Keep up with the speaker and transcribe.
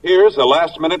here's a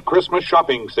last-minute Christmas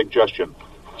shopping suggestion.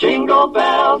 Jingle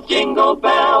bells,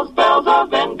 bells of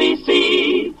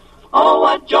NBC. Oh,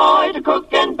 what joy to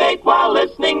cook and bake while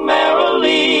listening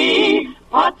merrily.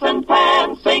 Pots and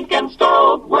pans, sink and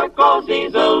stove, work goes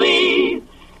easily.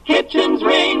 Kitchens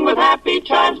ring with happy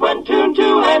chimes when tuned to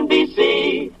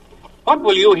NBC. What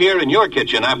will you hear in your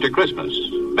kitchen after Christmas?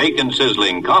 Bacon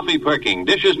sizzling, coffee perking,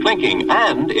 dishes clinking,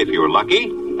 and, if you're lucky,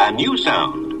 a new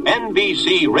sound.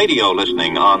 NBC radio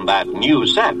listening on that new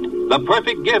set. The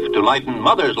perfect gift to lighten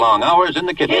Mother's long hours in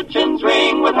the kitchen. Kitchens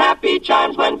ring with happy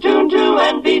chimes when tuned to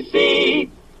NBC.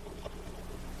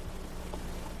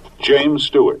 James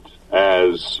Stewart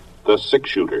as the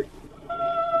six-shooter.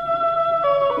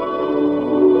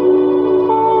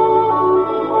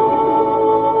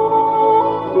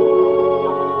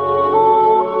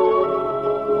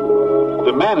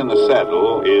 The man in the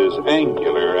saddle is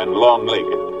angular and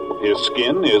long-legged. His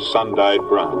skin is sun-dyed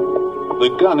brown. The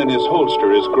gun in his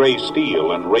holster is gray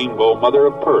steel and rainbow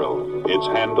mother-of-pearl, its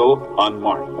handle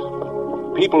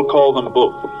unmarked. People call them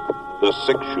both the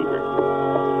six-shooter.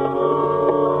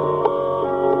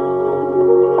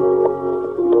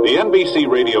 The NBC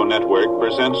Radio Network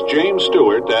presents James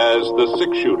Stewart as the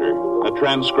six-shooter, a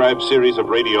transcribed series of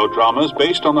radio dramas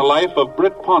based on the life of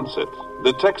Britt Ponsett,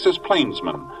 the Texas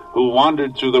plainsman who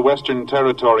wandered through the Western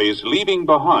Territories, leaving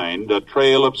behind a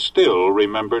trail of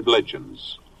still-remembered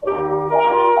legends.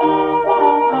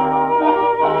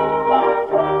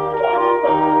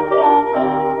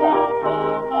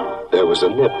 There was a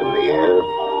nip in the air,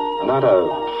 not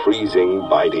a freezing,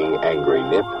 biting, angry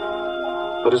nip,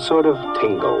 but a sort of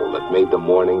tingle that made the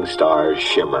morning stars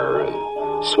shimmer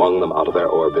and swung them out of their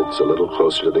orbits a little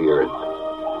closer to the earth.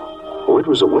 Oh, it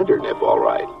was a winter nip, all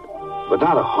right, but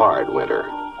not a hard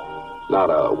winter. Not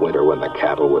a winter when the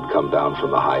cattle would come down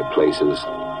from the high places,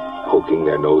 poking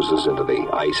their noses into the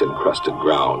ice-encrusted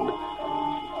ground.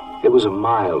 It was a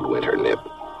mild winter nip.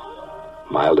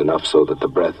 Mild enough so that the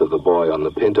breath of the boy on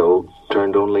the Pinto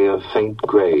turned only a faint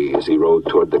gray as he rode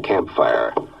toward the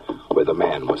campfire where the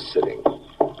man was sitting.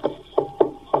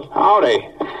 Howdy.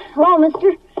 Hello,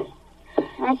 mister.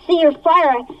 I see your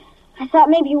fire. I thought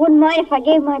maybe you wouldn't mind if I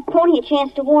gave my pony a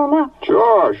chance to warm up.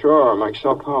 Sure. Make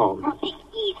yourself home. Oh,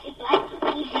 easy, Black,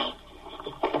 easy.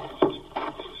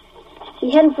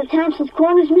 You heading for Thompson's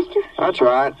Corners, mister? That's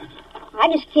right.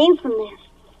 I just came from there.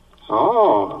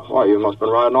 Oh, well, you must have been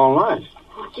riding all night.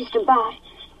 Oh, just about.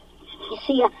 You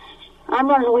see, I'm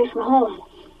running away from home.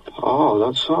 Oh,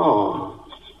 that's so.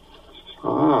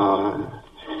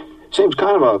 Seems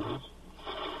kind of a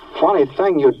funny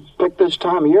thing you'd pick this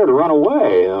time of year to run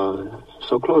away.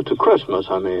 So close to Christmas,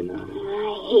 I mean.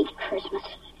 I hate Christmas.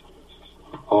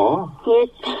 Oh?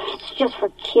 It's just for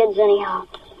kids, anyhow.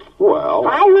 Well...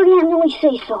 I heard Aunt Millie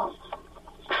say so.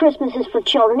 Christmas is for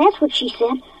children, that's what she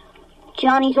said.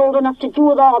 Johnny's old enough to do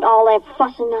without all that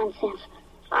fuss and nonsense.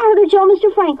 I heard her tell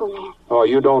Mr. Franklin that. Oh,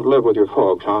 you don't live with your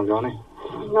folks, huh, Johnny?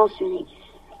 No, sir.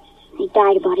 They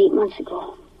died about 8 months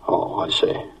ago. Oh, I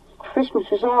see. Christmas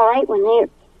was all right when I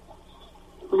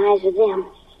was with them.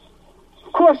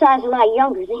 Of course, I was a lot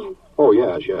younger then. Oh,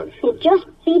 yes. It just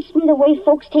beats me the way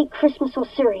folks take Christmas so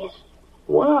serious.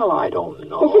 Well, I don't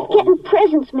know. As if getting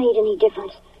presents made any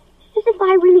difference. As if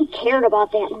I really cared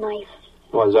about that knife.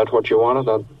 Well, is that what you wanted,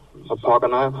 a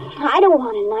pocket knife? I don't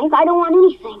want a knife. I don't want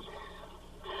anything.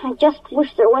 I just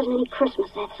wish there wasn't any Christmas,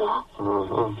 that's all.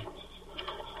 Uh-huh.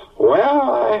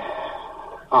 Well,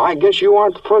 I guess you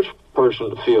aren't the first person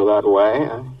to feel that way.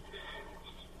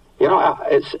 You know,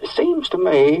 it seems to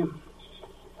me,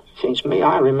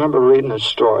 I remember reading a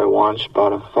story once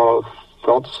about a fellow who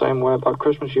felt the same way about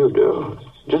Christmas you do.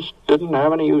 Just didn't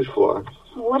have any use for it.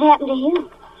 What happened to him?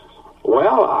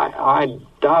 Well, I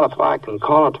doubt if I can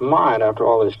call it to mind after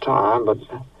all this time, but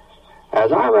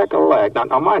as I recollect,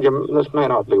 now mind you, this may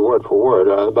not be word for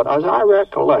word, but as I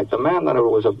recollect, the man that it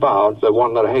was about, the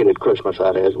one that hated Christmas,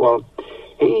 that is, well,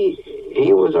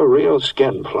 he was a real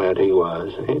skinflint, he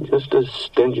was. He just as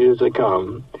stingy as they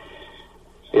come.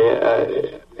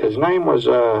 His name was,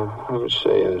 let me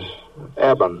see,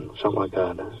 Eben, something like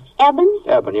that. Eben?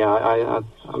 Eben, yeah,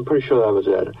 I'm pretty sure that was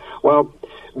it. Well,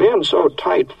 being so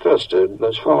tight-fisted,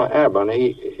 this fellow Eben,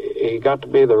 he got to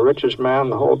be the richest man in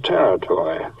the whole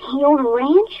territory. He owned a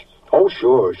ranch? Oh,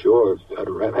 sure.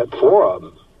 Had 4 of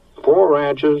them. 4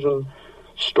 ranches and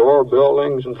store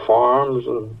buildings and farms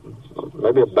and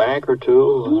maybe a bank or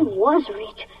 2. He was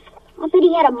rich. I bet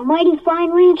he had a mighty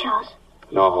fine ranch house.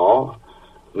 No,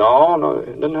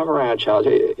 he didn't have a ranch house.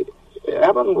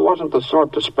 Eben wasn't the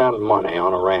sort to spend money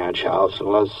on a ranch house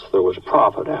unless there was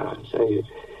profit in it. See,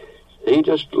 he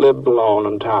just lived alone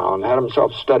in town, had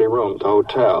himself a steady room at the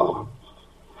hotel.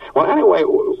 Well, anyway,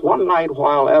 one night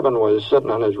while Eben was sitting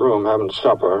in his room having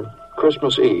supper,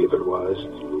 Christmas Eve it was.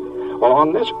 Well,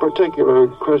 on this particular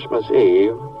Christmas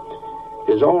Eve,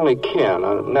 his only kin,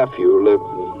 a nephew, lived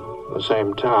in the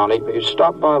same town. He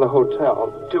stopped by the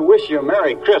hotel. To wish you a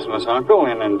Merry Christmas, Uncle,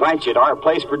 and invite you to our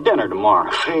place for dinner tomorrow.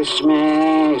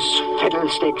 Christmas,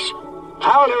 fiddlesticks.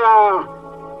 Fowlerall.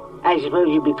 I suppose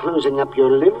you'll be closing up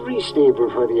your livery stable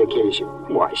for the occasion.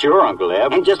 Why, sure, Uncle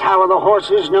Eb. And just how will the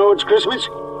horses know it's Christmas?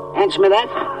 Answer me that.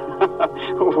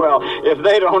 Well, if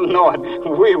they don't know it,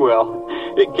 we will.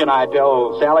 Can I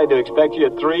tell Sally to expect you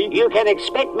at 3? You can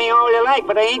expect me all you like,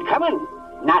 but I ain't coming.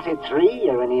 Not at 3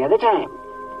 or any other time.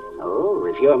 Oh,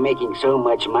 if you're making so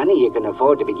much money you can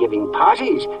afford to be giving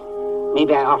parties,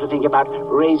 maybe I ought to think about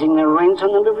raising the rents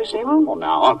on the livery stable. Well,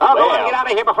 now, Uncle I'll go Eb. and get out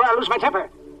of here before I lose my temper.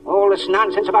 All this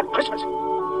nonsense about Christmas.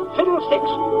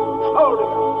 Fiddlesticks. Hold it.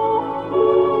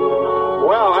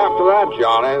 Well, after that,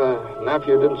 Johnny, the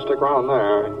nephew didn't stick around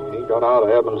there. He got out of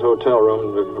Eben's hotel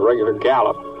room at a regular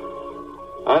gallop.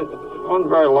 It wasn't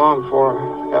very long before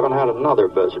Eben had another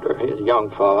visitor. He was a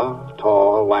young fella,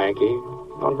 tall, lanky,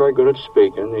 not very good at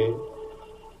speaking. He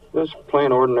just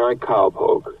plain ordinary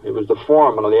cowpoke. He was the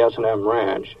foreman of the S&M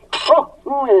ranch. Oh,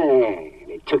 well,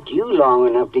 it took you long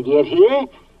enough to get here.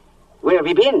 Where have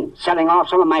you been? Selling off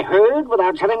some of my herd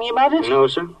without telling me about it? No,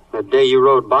 sir. That day you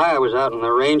rode by, I was out in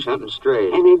the range hunting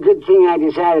strays. And a good thing I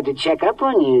decided to check up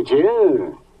on you,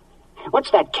 too.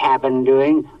 What's that cabin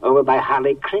doing over by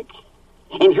Holly Creek?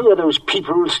 And who are those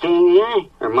people staying there?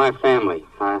 They're my family.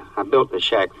 I built the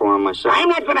shack for them myself. I'm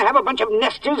not going to have a bunch of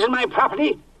nesters in my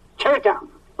property. Tear it down.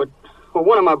 But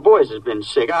one of my boys has been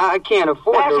sick. I can't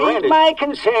afford That to rent ain't it. my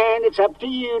concern. It's up to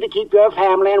you to keep your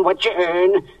family and what you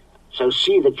earn. So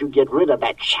see that you get rid of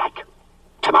that shack.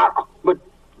 Tomorrow. But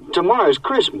tomorrow's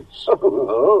Christmas.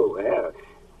 Oh, well,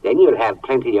 then you'll have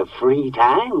plenty of free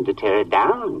time to tear it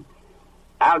down.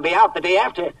 I'll be out the day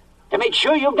after to make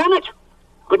sure you've done it.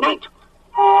 Good night.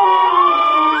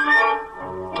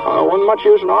 Wasn't much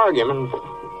use in arguing.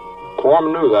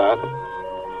 Foreman knew that.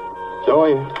 So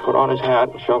he put on his hat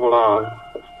and shuffled out.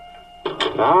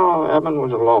 Now Eben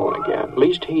was alone again. At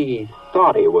least he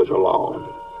thought he was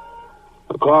alone.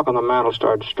 The clock on the mantel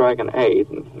started striking 8,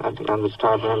 and it was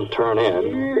time for him to turn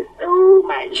in.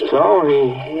 So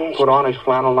he put on his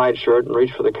flannel nightshirt and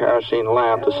reached for the kerosene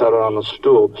lamp to set it on the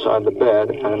stool beside the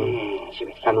bed.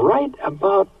 And right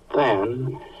about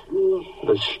then,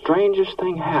 the strangest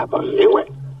thing happened.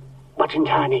 What in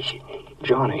tarnation?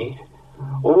 Johnny,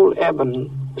 old Eben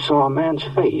saw a man's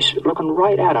face looking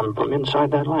right at him from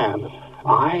inside that lamp.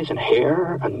 Eyes and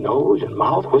hair and nose and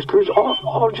mouth, whiskers,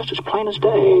 all just as plain as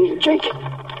day. Jake.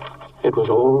 It was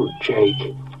old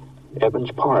Jake, Eben's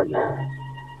partner.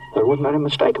 There wasn't any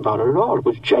mistake about it at all. It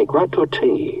was Jake right to a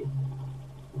T.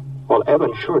 Well,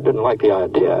 Eben sure didn't like the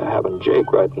idea of having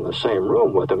Jake right in the same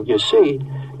room with him. You see,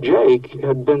 Jake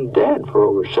had been dead for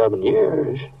over 7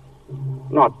 years.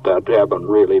 Not that Eben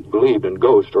really believed in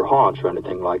ghosts or haunts or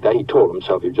anything like that. He told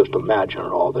himself he was just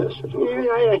imagining all this.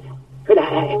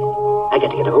 I got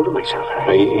to get a hold of myself.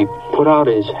 He put out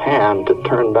his hand to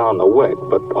turn down the wick,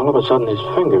 but all of a sudden his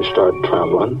fingers started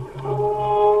trembling.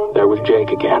 There was Jake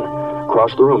again,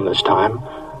 across the room this time,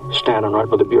 standing right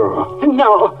by the bureau.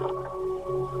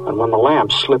 No. And when the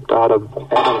lamp slipped out of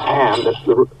Eben's hand,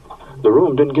 the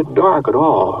room didn't get dark at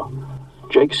all.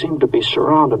 Jake seemed to be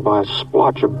surrounded by a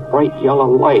splotch of bright yellow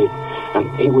light, and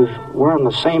he was wearing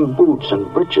the same boots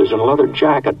and breeches and leather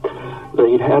jacket that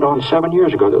he'd had on 7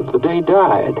 years ago, the day he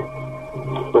died.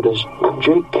 But as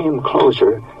Jake came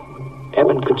closer,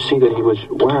 Eben could see that he was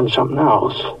wearing something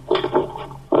else.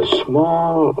 A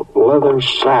small leather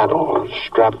saddle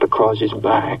strapped across his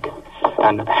back,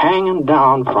 and hanging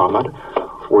down from it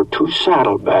were 2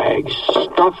 saddlebags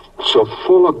stuffed so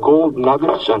full of gold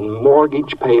nuggets and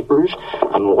mortgage papers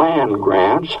and land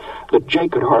grants that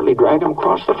Jake could hardly drag him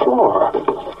across the floor.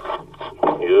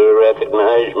 You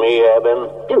recognize me, Eben?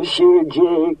 Oh, sure,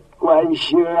 Jake. Why,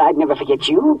 sure, I'd never forget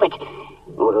you, but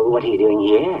what are you doing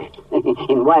here?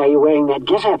 And why are you wearing that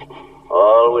getup?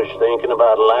 Always thinking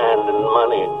about land and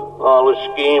money. Always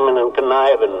scheming and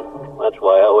conniving. That's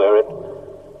why I wear it.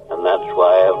 And that's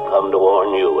why I've come to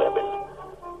warn you, Eben.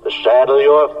 The saddle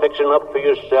you're fixing up for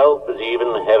yourself is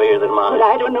even heavier than mine. But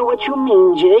I don't know what you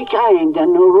mean, Jake. I ain't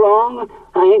done no wrong.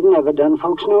 I ain't never done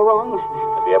folks no wrong.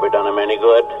 Have you ever done them any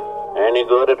good? Any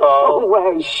good at all? Oh,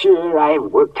 why, sure,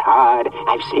 I've worked hard.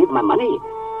 I've saved my money.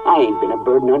 I ain't been a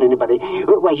burden on anybody.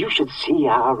 Why, you should see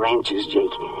our ranches,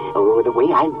 Jake. Oh, the way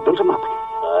I've built them up.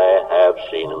 I have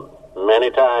seen them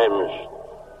many times,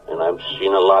 and I've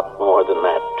seen a lot more than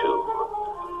that,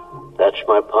 too. That's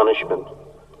my punishment.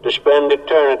 To spend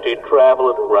eternity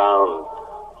traveling around,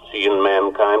 seeing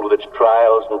mankind with its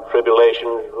trials and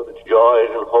tribulations, with its joys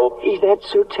and hopes. Is that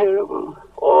so terrible?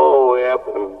 Oh,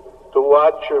 Eben, to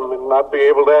watch him and not be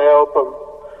able to help him.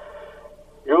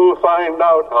 You'll find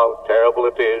out how terrible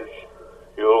it is.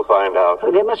 You'll find out.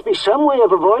 There must be some way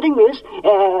of avoiding this.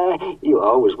 You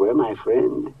always were my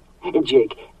friend.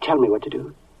 Jake, tell me what to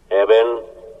do. Eben,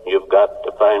 you've got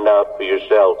to find out for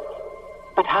yourself.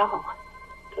 But how?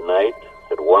 Tonight,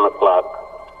 at 1 o'clock,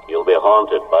 you'll be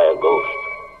haunted by a ghost.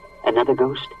 Another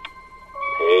ghost?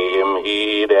 Pay him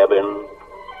heed, Eben.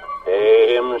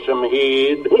 Pay him some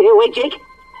heed. Wait, Jake.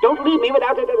 Don't leave me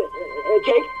without it.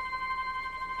 Jake?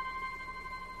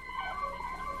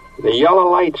 The yellow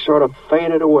light sort of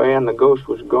faded away and the ghost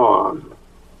was gone.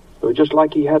 It was just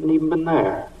like he hadn't even been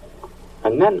there.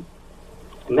 And then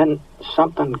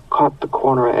something caught the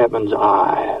corner of Eben's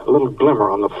eye, a little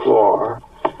glimmer on the floor,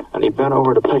 and he bent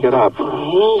over to pick it up.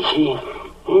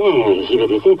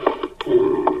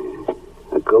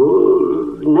 A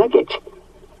gold nugget.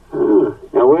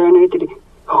 Now where on earth did he...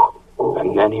 Oh.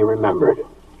 And then he remembered.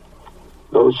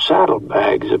 Those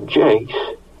saddlebags of Jake's,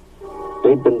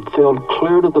 they'd been filled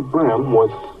clear to the brim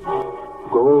with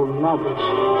gold nuggets.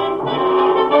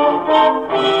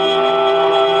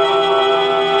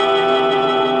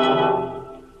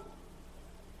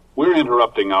 We're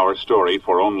interrupting our story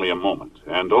for only a moment,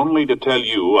 and only to tell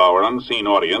you, our unseen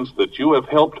audience, that you have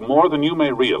helped more than you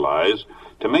may realize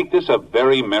to make this a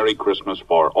very Merry Christmas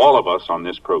for all of us on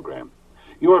this program.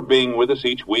 Your being with us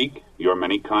each week, your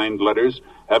many kind letters,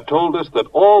 have told us that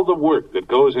all the work that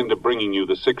goes into bringing you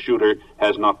the six-shooter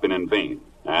has not been in vain,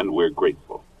 and we're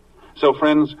grateful. So,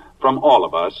 friends, from all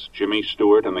of us, Jimmy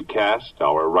Stewart and the cast,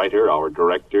 our writer, our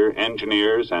director,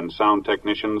 engineers, and sound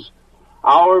technicians,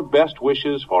 our best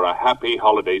wishes for a happy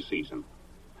holiday season.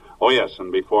 Oh, yes,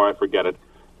 and before I forget it,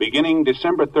 beginning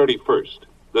December 31st,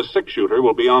 the six-shooter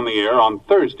will be on the air on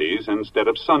Thursdays instead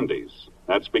of Sundays.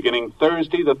 That's beginning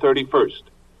Thursday the 31st.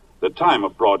 The time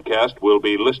of broadcast will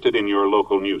be listed in your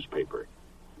local newspaper.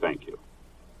 Thank you.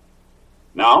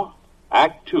 Now,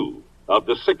 Act 2 of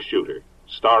The Six-Shooter,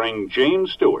 starring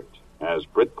James Stewart as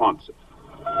Britt Ponsett.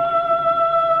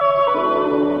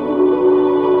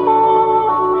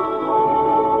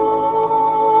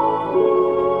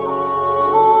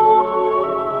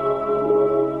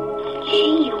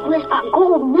 Gee whiz, a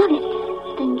gold nugget.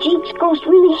 Then Jake's ghost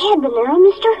really had been there, huh,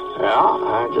 mister? Yeah,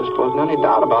 there just wasn't any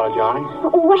doubt about it, Johnny.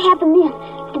 What happened then?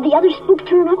 Did the other spook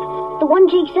turn up? The one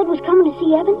Jake said was coming to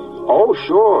see Eben? Oh,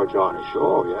 sure, Johnny,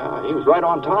 sure, yeah. He was right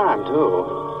on time,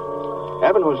 too.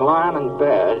 Eben was lying in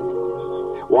bed,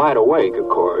 wide awake, of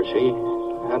course. He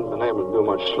hadn't been able to do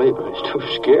much sleeping. He was too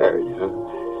scared.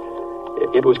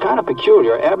 It was kind of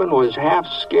peculiar. Eben was half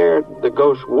scared the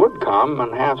ghost would come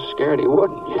and half scared he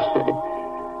wouldn't, you see.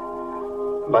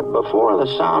 But before the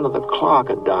sound of the clock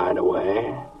had died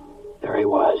away, there he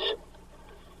was.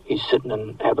 He's sitting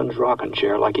in Eben's rocking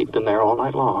chair like he'd been there all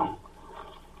night long.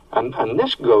 And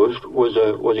this ghost was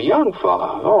a young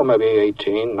fella, maybe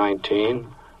 18, 19,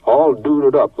 all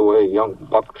duded up the way young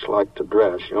bucks like to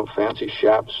dress, fancy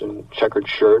chaps and checkered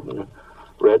shirt and a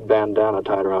red bandana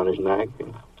tied around his neck.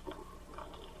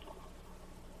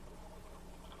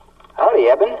 Howdy,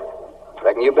 Eben.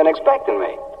 Reckon you've been expecting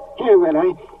me. Yeah,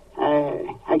 well,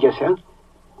 I guess so.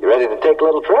 You ready to take a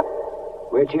little trip?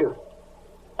 Where to?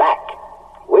 Back.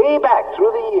 Way back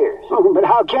through the years. Oh, but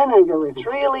how can I go with you? It's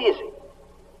real easy.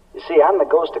 You see, I'm the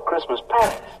ghost of Christmas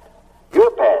past.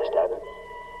 You're past, Eben.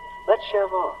 Let's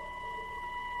shove off.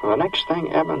 Well, the next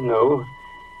thing Eben knew,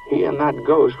 he and that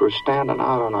ghost were standing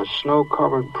out on a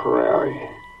snow-covered prairie.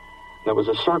 There was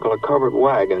a circle of covered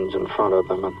wagons in front of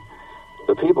them, and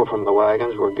the people from the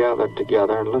wagons were gathered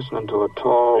together and listening to a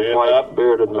tall,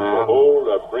 white-bearded man. Behold,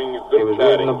 I bring you good He was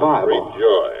reading the Bible. Great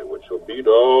joy, which will be to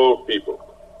all people.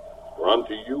 For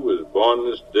unto you is born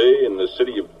this day in the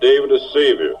city of David a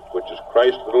Savior, which is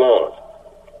Christ the Lord.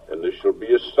 And this shall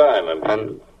be a sign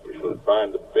unto you. You shall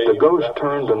find the baby. The ghost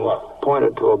turned and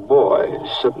pointed to a boy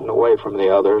sitting away from the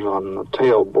others on the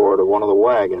tailboard of one of the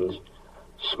wagons.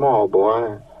 Small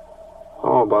boy,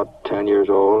 about 10 years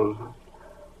old,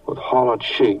 with hollow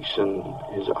cheeks and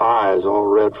his eyes all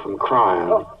red from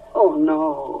crying. Oh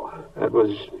no. It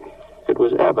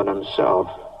was Eben himself.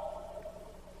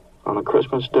 On a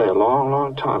Christmas day, a long,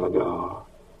 long time ago.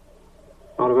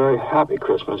 Not a very happy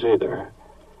Christmas either.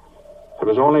 It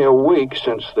was only a week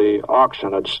since the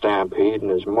oxen had stampeded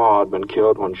and his ma had been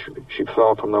killed when she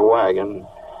fell from the wagon.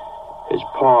 His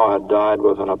pa had died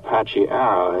with an Apache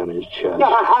arrow in his chest. No,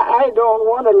 I don't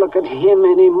want to look at him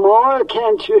anymore.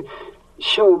 Can't you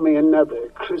show me another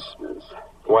Christmas?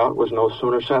 Well, it was no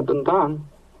sooner said than done.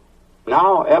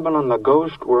 Now Eben and the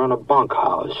ghost were in a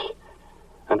bunkhouse.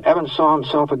 And Eben saw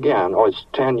himself again. Oh, he's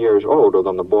 10 years older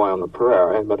than the boy on the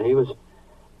prairie, but he was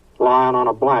lying on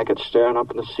a blanket staring up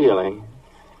at the ceiling.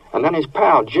 And then his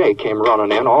pal Jake came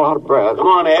running in, all out of breath. Come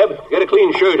on, Eb. Get a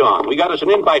clean shirt on. We got us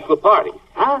an invite to a party.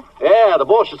 Huh? Yeah, the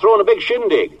boss is throwing a big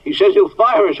shindig. He says he'll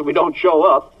fire us if we don't show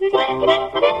up.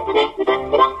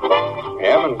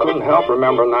 Eben couldn't help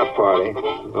remembering that party.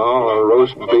 Oh, the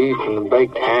roast beef and the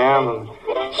baked ham and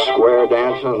square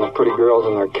dancing and the pretty girls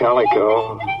in their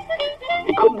calico.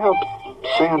 He couldn't help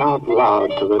saying out loud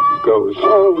to the ghost,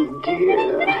 Oh,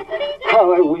 dear.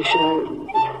 How I wish I...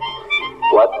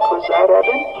 What was that,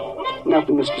 Eben?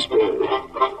 Nothing, Mr. Spirit.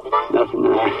 Nothing.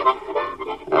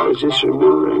 I was just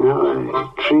remembering how I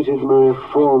treated my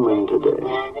foreman today.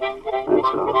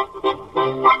 That's all.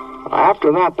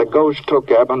 After that, the ghost took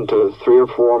Eben to 3 or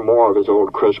 4 more of his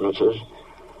old Christmases.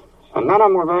 And none of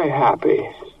them were very happy.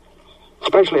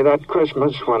 Especially that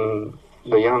Christmas when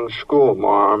the young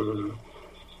schoolmarm,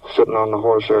 sitting on the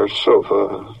horsehair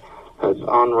sofa, had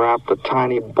unwrapped a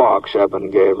tiny box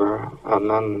Eben gave her and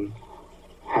then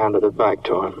handed it back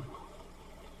to him.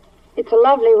 It's a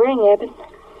lovely ring, Eben,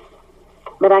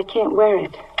 but I can't wear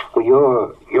it.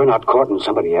 Well, you're not courting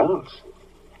somebody else.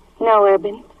 No,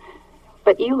 Eben,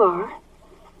 but you are.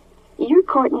 You're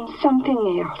courting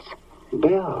something else.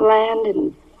 Bill. Land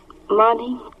and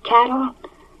money, cattle,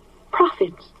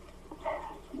 profits.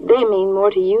 They mean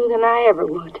more to you than I ever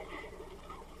would.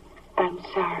 I'm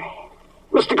sorry.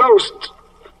 Mr. Ghost,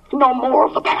 no more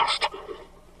of the past.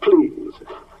 Please,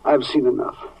 I've seen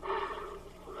enough.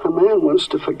 A man wants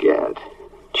to forget.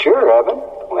 Sure, Eben.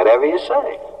 Whatever you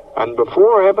say. And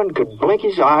before Eben could blink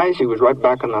his eyes, he was right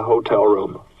back in the hotel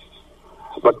room.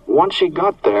 But once he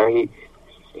got there, he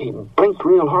blinked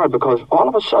real hard because all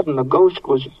of a sudden the ghost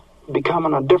was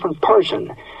becoming a different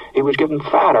person. He was getting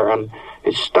fatter, and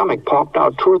his stomach popped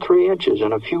out 2 or 3 inches,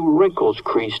 and a few wrinkles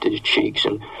creased his cheeks,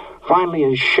 and finally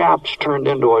his chaps turned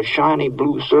into a shiny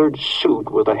blue serge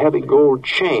suit with a heavy gold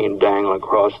chain dangling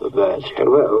across the vest.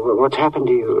 Well, what's happened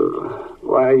to you?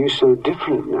 Why are you so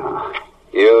different now?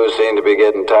 You seem to be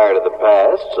getting tired of the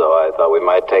past, so I thought we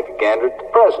might take a gander at the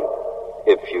present,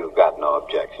 if you've got no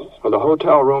objections. Well, the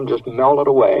hotel room just melted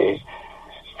away,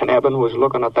 and Eben was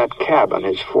looking at that cabin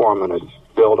his foreman had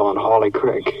built on Holly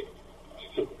Creek.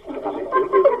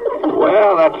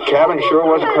 Well, that cabin sure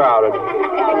was crowded.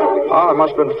 Oh, there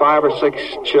must have been 5 or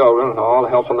 6 children, all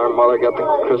helping their mother get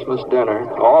the Christmas dinner,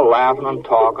 all laughing and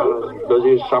talking, as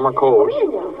busy as summer colts.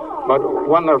 But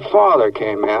when their father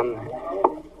came in,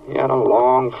 he had a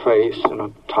long face and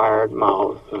a tired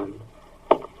mouth, and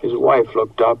his wife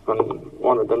looked up and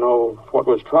wanted to know what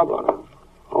was troubling him.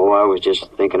 Oh, I was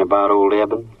just thinking about old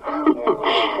Eben.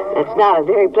 That's not a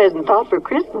very pleasant thought for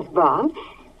Christmas, Bob.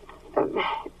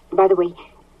 By the way,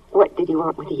 what did he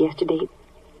want with you yesterday?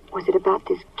 Was it about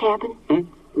this cabin?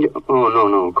 Oh,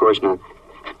 no, of course not.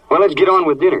 Well, let's get on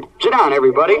with dinner. Sit down,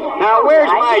 everybody. Now, where's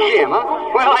my Jim,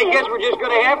 huh? Well, I guess we're just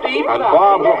going to have to eat. And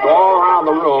Bob looked all around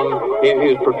the room. He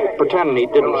was pretending he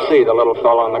didn't see the little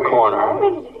fellow in the corner.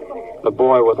 The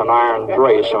boy with an iron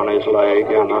brace on his leg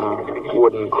and a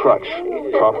wooden crutch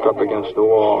propped up against the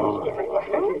wall.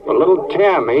 But little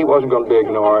Tim, he wasn't going to be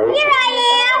ignored. Here I am!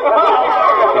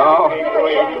 So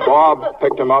Bob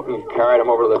picked him up and carried him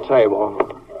over to the table.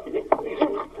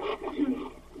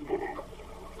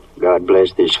 God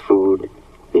bless this food,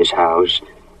 this house,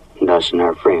 and us and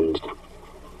our friends.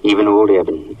 Even old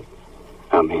Eben.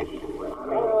 Amen.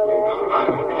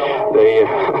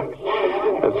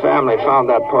 The family found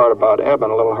that part about Eben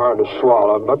a little hard to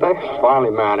swallow, but they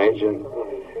finally managed, and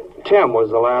Tim was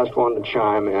the last one to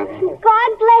chime in.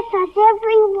 God bless us,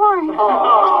 everyone.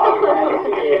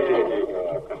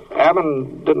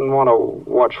 Eben didn't want to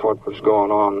watch what was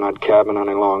going on in that cabin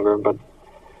any longer, but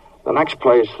the next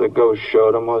place the ghost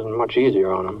showed him wasn't much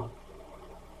easier on him.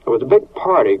 There was a big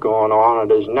party going on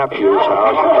at his nephew's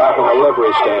house back in the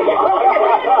livery stable.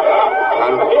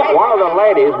 And one of the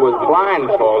ladies was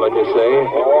blindfolded, you see,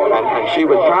 and she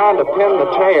was trying to pin the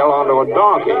tail onto a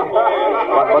donkey.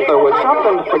 But there was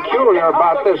something peculiar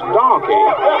about this donkey,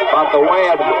 about the way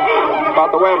it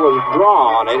was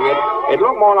drawn. It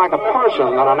looked more like a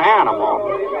person than an animal.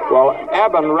 Well,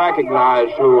 Eben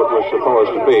recognized who it was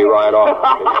supposed to be right off.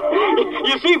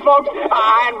 You see, folks,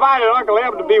 I invited Uncle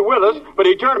Eb to be with us, but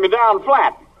he turned me down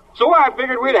flat. So I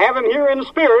figured we'd have him here in the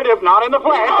spirit, if not in the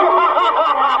flesh.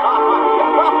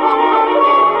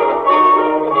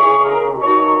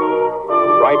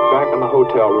 Right back in the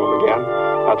hotel room again.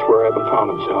 That's where Eben found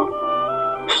himself.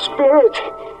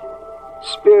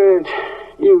 Spirit,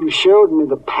 you showed me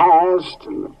the past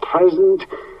and the present.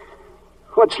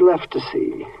 What's left to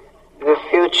see? The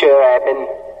future, Eben.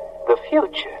 The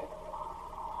future.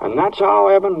 And that's how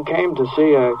Eben came to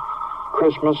see a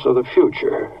Christmas of the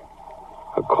future.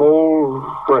 A cold,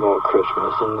 brittle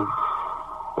Christmas. And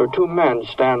there were two men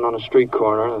standing on a street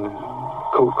corner, and the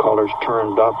coat collars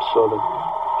turned up so to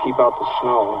keep out the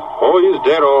snow. Oh, he's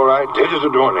dead, all right. Dead as a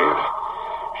doornail.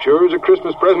 Sure is a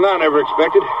Christmas present I never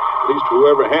expected. At least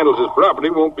whoever handles his property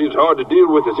won't be as hard to deal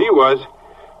with as he was.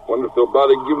 Wonder if they'll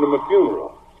bother giving him a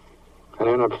funeral. And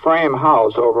in a frame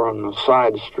house over on the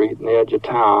side street in the edge of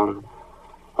town,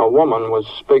 a woman was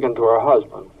speaking to her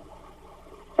husband.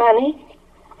 Funny.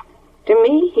 To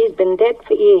me, he's been dead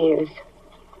for years.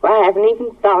 Well, I haven't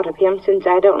even thought of him since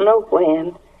I don't know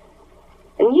when.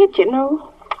 And yet,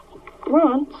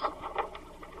 once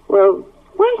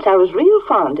I was real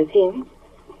fond of him.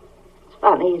 It's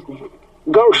funny, isn't it?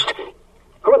 Ghost!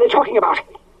 Who are they talking about?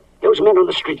 Those men on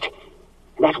the street.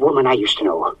 That woman I used to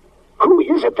know. Who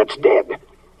is it that's dead?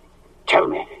 Tell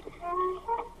me.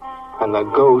 And the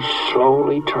ghost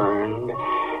slowly turned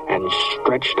and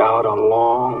stretched out a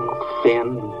long,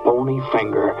 thin, bony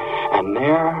finger. And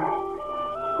there,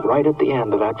 right at the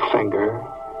end of that finger,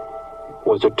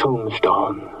 was a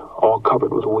tombstone, all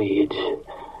covered with weeds.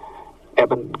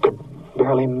 Eben could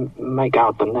barely make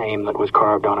out the name that was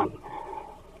carved on it.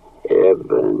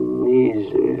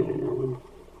 Ebenezer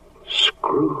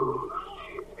Scrooge.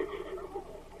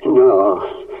 No.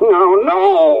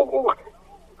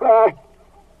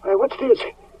 What's this?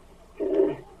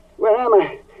 Where am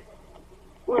I?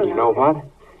 And you know what?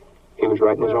 He was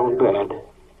right in his own bed,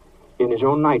 in his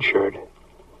own nightshirt,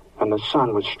 and the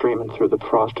sun was streaming through the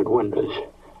frosted windows.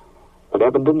 But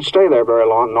Eben didn't stay there very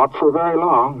long, not for very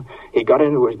long. He got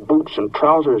into his boots and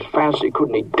trousers as fast as he could,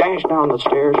 and he dashed down the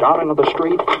stairs, out into the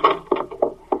street.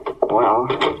 Well,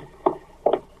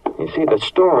 you see, the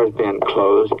stores being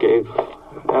closed gave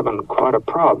Eben quite a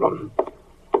problem.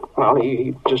 Well,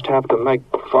 he just happened to make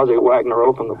Fuzzy Wagner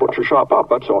open the butcher shop up,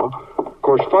 that's all. Of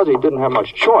course, Fuzzy didn't have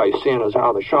much choice, seeing as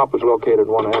how the shop was located in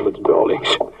one of Eben's buildings.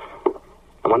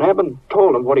 And when Eben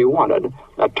told him what he wanted,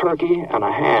 a turkey and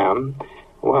a ham,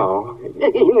 well...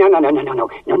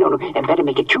 No. And better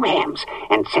make it 2 hams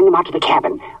and send them out to the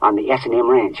cabin on the S&M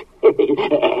ranch.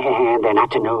 And they're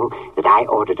not to know that I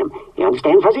ordered them. You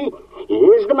understand, Fuzzy?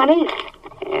 Here's the money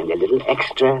and a little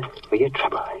extra for your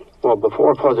trouble. Well,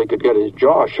 before Fuzzy could get his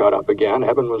jaw shut up again,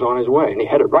 Eben was on his way, and he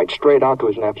headed right straight out to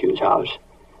his nephew's house.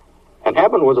 And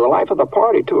Eben was the life of the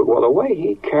party, too. Well, the way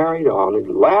he carried on, he's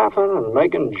laughing and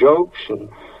making jokes and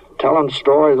telling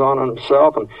stories on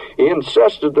himself, and he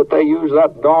insisted that they use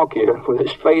that donkey with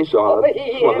his face on it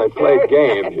when they played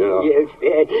games, Yes,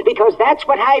 because that's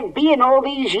what I've been all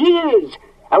these years.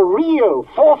 A real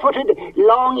 4-footed,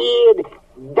 long-eared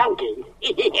donkey.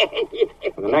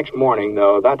 The next morning,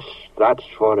 though, that's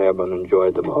what Eben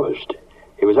enjoyed the most.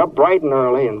 He was up bright and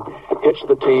early and hitched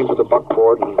the team to the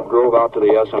buckboard and drove out to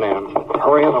the S&M,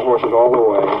 hurrying the horses all the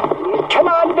way. Come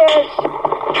on, Bess.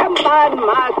 Come on,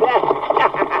 Martha.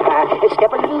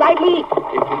 Step a little lively.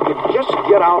 If he could just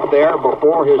get out there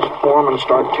before his foreman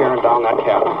started tearing down that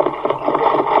cabin.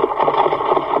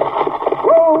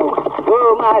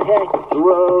 Whoa, Martha.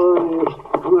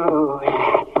 Whoa.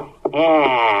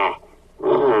 Yeah.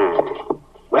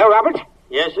 Well, Robert?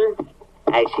 Yes, sir?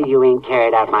 I see you ain't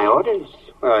carried out my orders.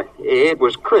 It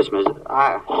was Christmas.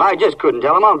 I just couldn't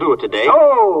tell him I'll do it today.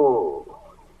 Oh,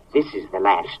 this is the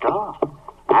last straw.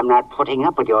 I'm not putting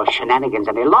up with your shenanigans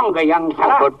any longer, young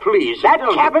fella. Oh, but please... That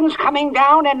cabin's coming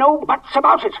down and no buts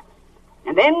about it.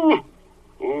 And then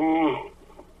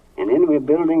we're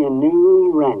building a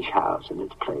new ranch house in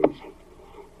its place.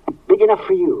 Big enough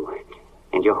for you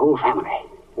and your whole family.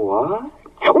 What?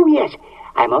 Oh, yes.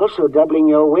 I'm also doubling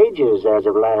your wages as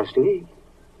of last week.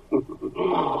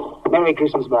 Merry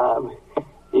Christmas, Bob.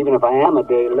 Even if I am a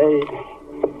day late.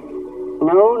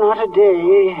 No, not a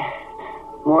day.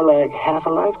 More like half a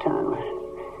lifetime.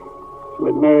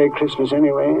 But Merry Christmas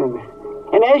anyway.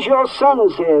 And as your son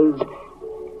says,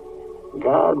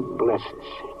 God bless us,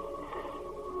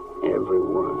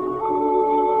 everyone.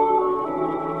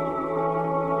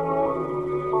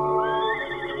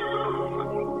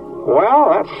 Well,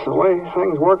 that's the way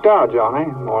things worked out, Johnny,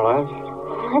 more or less.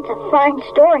 That's a fine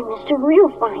story, mister. Real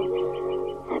fine.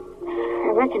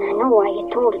 I reckon I know why you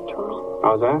told it to me.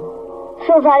 How's that?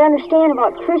 So's I'd understand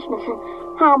about Christmas and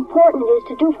how important it is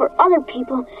to do for other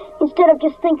people instead of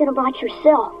just thinking about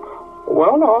yourself.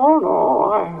 Well, no.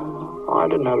 I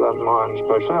didn't have that in mind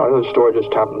especially. The story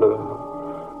just happened to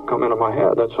come into my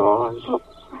head, that's all. Well,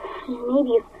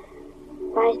 maybe if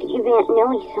I was to give Aunt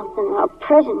Nellie something, a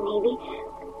present maybe.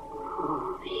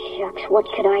 Oh, shucks, what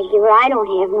could I give her? I don't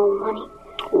have no money.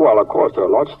 Well, of course, there are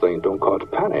lots of things don't cost a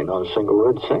penny, not a single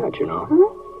red cent, you know.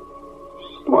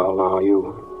 Hmm? Well, now,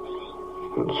 you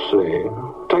Let's see.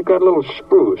 Take that little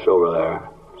spruce over there.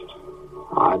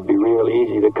 It'd be real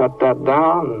easy to cut that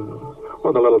down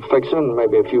with a little fixing and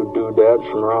maybe a few doodads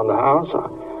from around the house.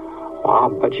 I'll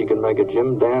bet you can make a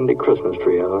Jim Dandy Christmas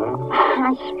tree out of that.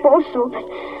 I suppose so, but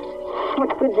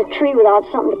what good's a tree without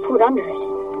something to put under it?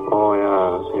 Oh,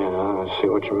 yeah, I see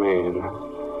what you mean.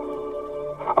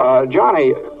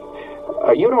 Johnny,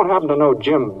 you don't happen to know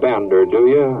Jim Bender, do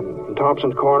you? In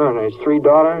Thompson's Corner and his 3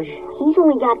 daughters? He's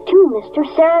only got 2, mister,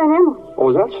 Sarah and Emily. Oh,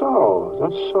 is that so?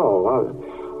 That's so.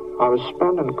 I was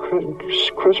spending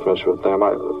Christmas with them.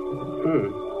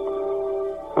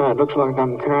 It looks like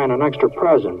I'm carrying an extra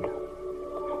present.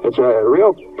 It's a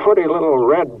real pretty little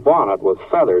red bonnet with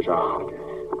feathers on it.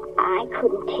 I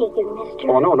couldn't take it, mister.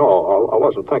 Oh, no, I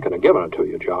wasn't thinking of giving it to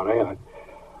you, Johnny.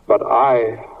 But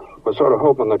I was sort of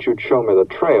hoping that you'd show me the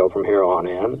trail from here on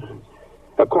in.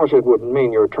 Of course, it wouldn't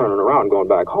mean you're turning around and going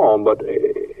back home, but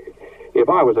if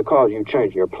I was to cause you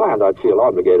changing your plans, I'd feel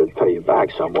obligated to pay you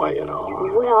back some way, you know.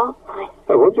 Well,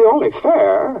 It would be only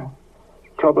fair.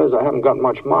 Trouble is, I haven't got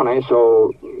much money,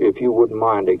 so if you wouldn't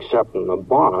mind accepting the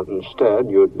bonnet instead,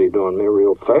 you'd be doing me a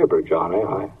real favor, Johnny.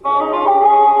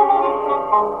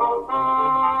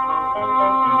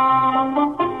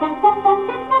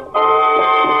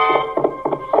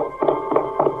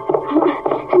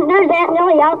 There's Aunt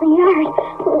Nellie out in the yard.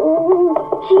 Oh,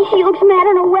 she looks mad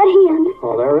on a wet hand.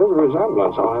 Well, there is a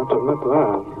resemblance, I'll have to admit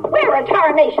that. Where in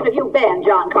tarnation have you been,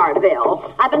 John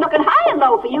Cartville? I've been looking high and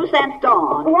low for you since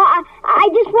dawn. Well, I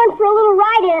just went for a little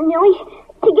ride, Aunt Nellie,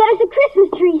 to get us a Christmas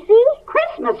tree, see?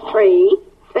 Christmas tree?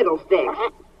 Fiddlesticks.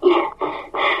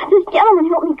 This gentleman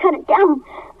helped me cut it down.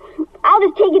 I'll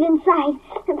just take it inside.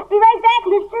 Be right back,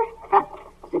 mister.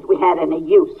 As if we had any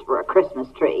use for a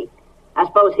Christmas tree. I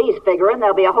suppose he's figuring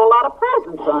there'll be a whole lot of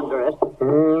presents under it.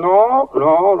 No, I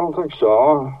don't think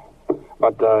so.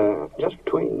 But just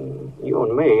between you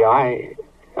and me, I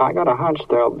got a hunch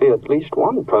there'll be at least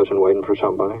one present waiting for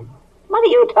somebody. What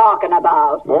are you talking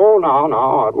about? Oh,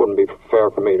 no, it wouldn't be fair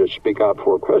for me to speak out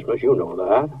before Christmas. You know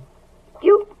that.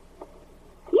 You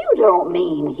don't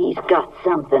mean he's got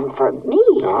something for me?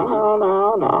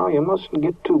 No, you mustn't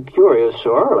get too curious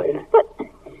so early.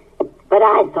 But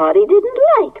I thought he didn't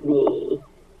like me.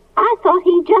 I thought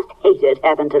he just hated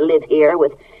having to live here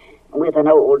with an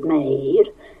old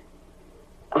maid.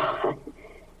 Oh,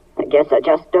 I guess I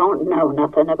just don't know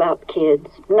nothing about kids.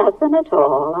 Nothing at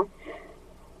all.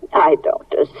 I don't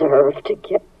deserve to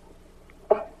get...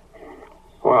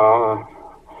 Well,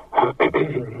 I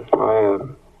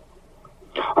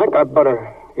think I'd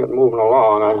better get moving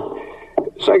along.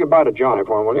 Say goodbye to Johnny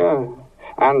for him, will you?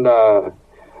 And,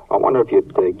 I wonder if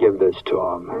you'd give this to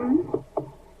him.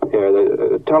 Hmm?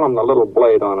 Here, tell him the little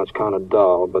blade on it's kind of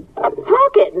dull, but... A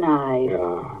pocket knife?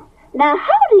 Yeah. Now,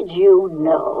 how did you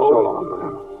know? So long,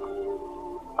 ma'am.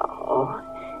 Oh,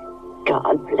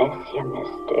 God bless you,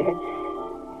 mister.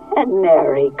 And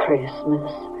Merry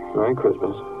Christmas. Merry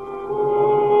Christmas.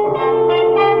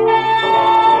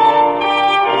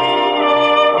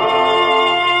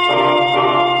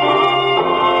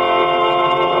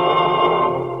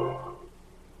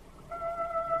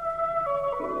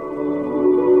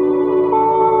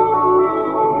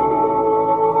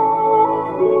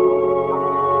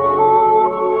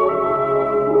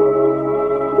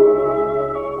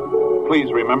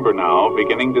 Please remember now,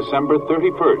 beginning December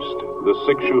 31st, the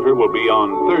six-shooter will be on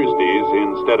Thursdays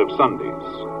instead of Sundays.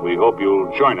 We hope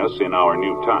you'll join us in our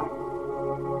new time.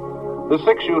 The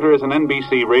Six-Shooter is an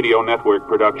NBC Radio Network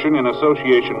production in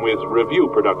association with Review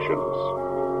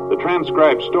Productions. The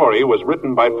transcribed story was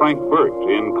written by Frank Burt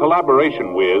in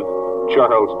collaboration with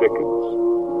Charles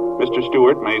Dickens. Mr.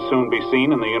 Stewart may soon be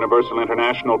seen in the Universal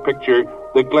International picture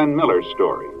The Glenn Miller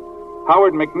Story.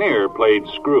 Howard McNear played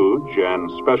Scrooge,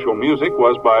 and special music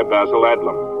was by Basil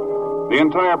Adlam. The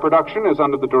entire production is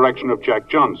under the direction of Jack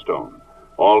Johnstone.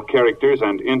 All characters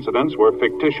and incidents were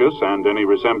fictitious, and any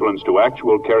resemblance to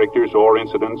actual characters or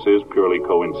incidents is purely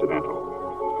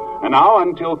coincidental. And now,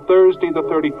 until Thursday the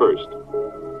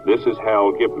 31st, this is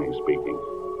Hal Gibney speaking.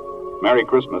 Merry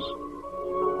Christmas.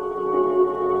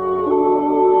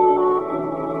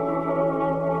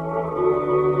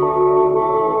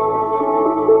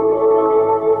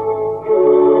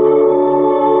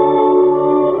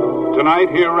 Tonight,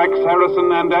 hear Rex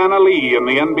Harrison and Anna Lee in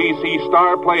the NBC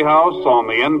Star Playhouse on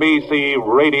the NBC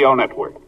Radio Network.